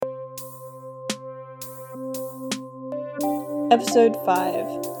Episode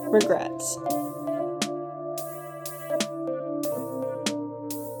 5, Regrets.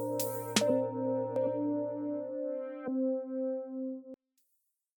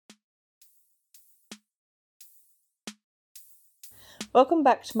 Welcome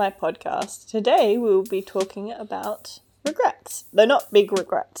back to my podcast. Today we will be talking about regrets. Though not big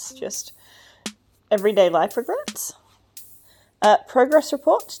regrets, just everyday life regrets. Progress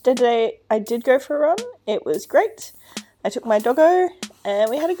report. Today I did go for a run. It was great. I took my doggo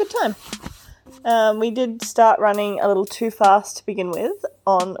and we had a good time. We did start running a little too fast to begin with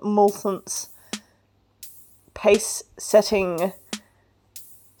on Mulfant's pace setting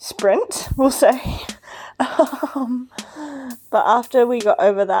sprint, we'll say. But after we got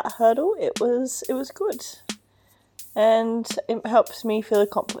over that hurdle, it was good. And it helps me feel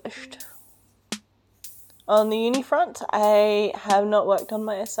accomplished. On the uni front, I have not worked on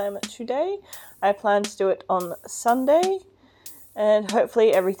my assignment today. I plan to do it on Sunday, and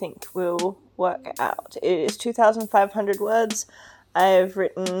hopefully everything will work out. It is 2,500 words. I've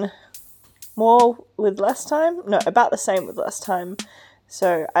written more with less time. No, about the same with less time.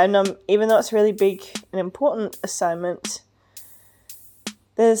 So, even though it's a really big and important assignment,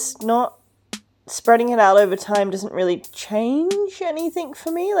 there's not... Spreading it out over time doesn't really change anything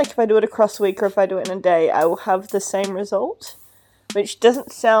for me. Like if I do it across the week or if I do it in a day, I will have the same result. Which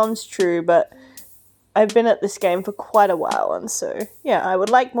doesn't sound true, but I've been at this game for quite a while. And so, yeah, I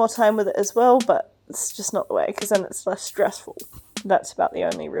would like more time with it as well, but it's just not the way because then it's less stressful. That's about the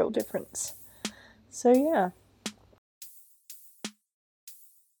only real difference. So, yeah.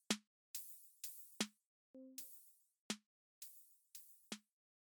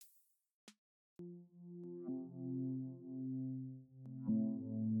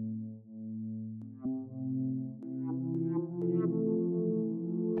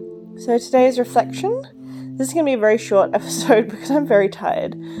 So today's reflection, this is going to be a very short episode because I'm very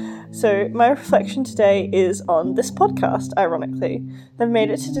tired. So my reflection today is on this podcast, ironically. I've made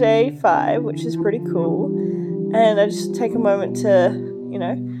it to day 5, which is pretty cool. And I just take a moment to,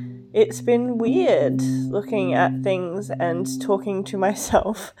 it's been weird looking at things and talking to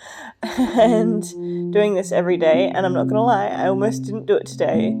myself and doing this every day. And I'm not going to lie, I almost didn't do it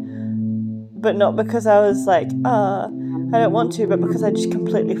today. But not because I was like, I don't want to, but because I just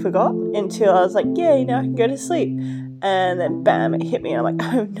completely forgot until I was like, yay, now I can go to sleep. And then bam, it hit me and I'm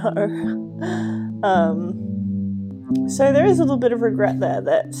like, oh no. So there is a little bit of regret there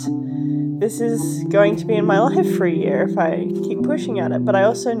that this is going to be in my life for a year if I keep pushing at it. But I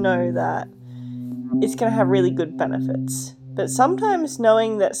also know that it's going to have really good benefits. But sometimes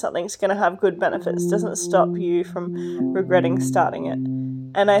knowing that something's going to have good benefits doesn't stop you from regretting starting it.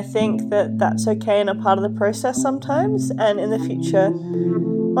 And I think that that's okay and a part of the process sometimes. And in the future,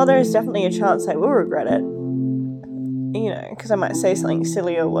 well, there is definitely a chance I will regret it. Because I might say something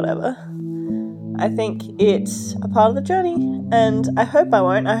silly or whatever. I think it's a part of the journey. And I hope I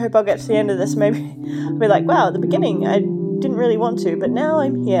won't. I hope I'll get to the end of this. Maybe I'll be like, wow, at the beginning I didn't really want to. But now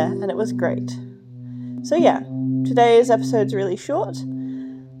I'm here and it was great. So yeah, today's episode's really short.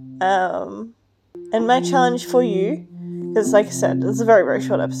 And my challenge for you, because like I said, this is a very, very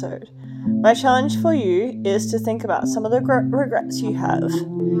short episode. My challenge for you is to think about some of the regrets you have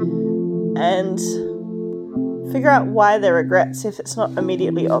and figure out why they're regrets if it's not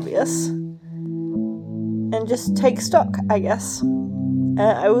immediately obvious. And just take stock, I guess.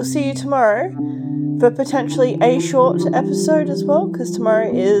 I will see you tomorrow for potentially a short episode as well, because tomorrow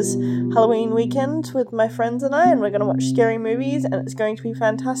is Halloween weekend with my friends and we're going to watch scary movies and it's going to be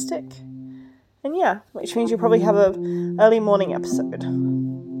fantastic. And yeah, which means you'll probably have an early morning episode,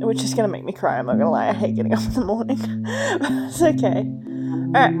 which is going to make me cry, I'm not going to lie, I hate getting up in the morning. It's okay.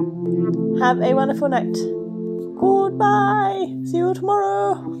 Alright, have a wonderful night. Goodbye, see you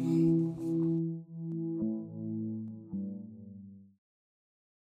tomorrow.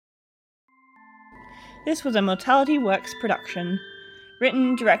 This was a Mortality Works production.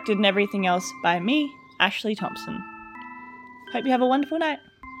 Written, directed and everything else by me, Ashley Thompson. Hope you have a wonderful night.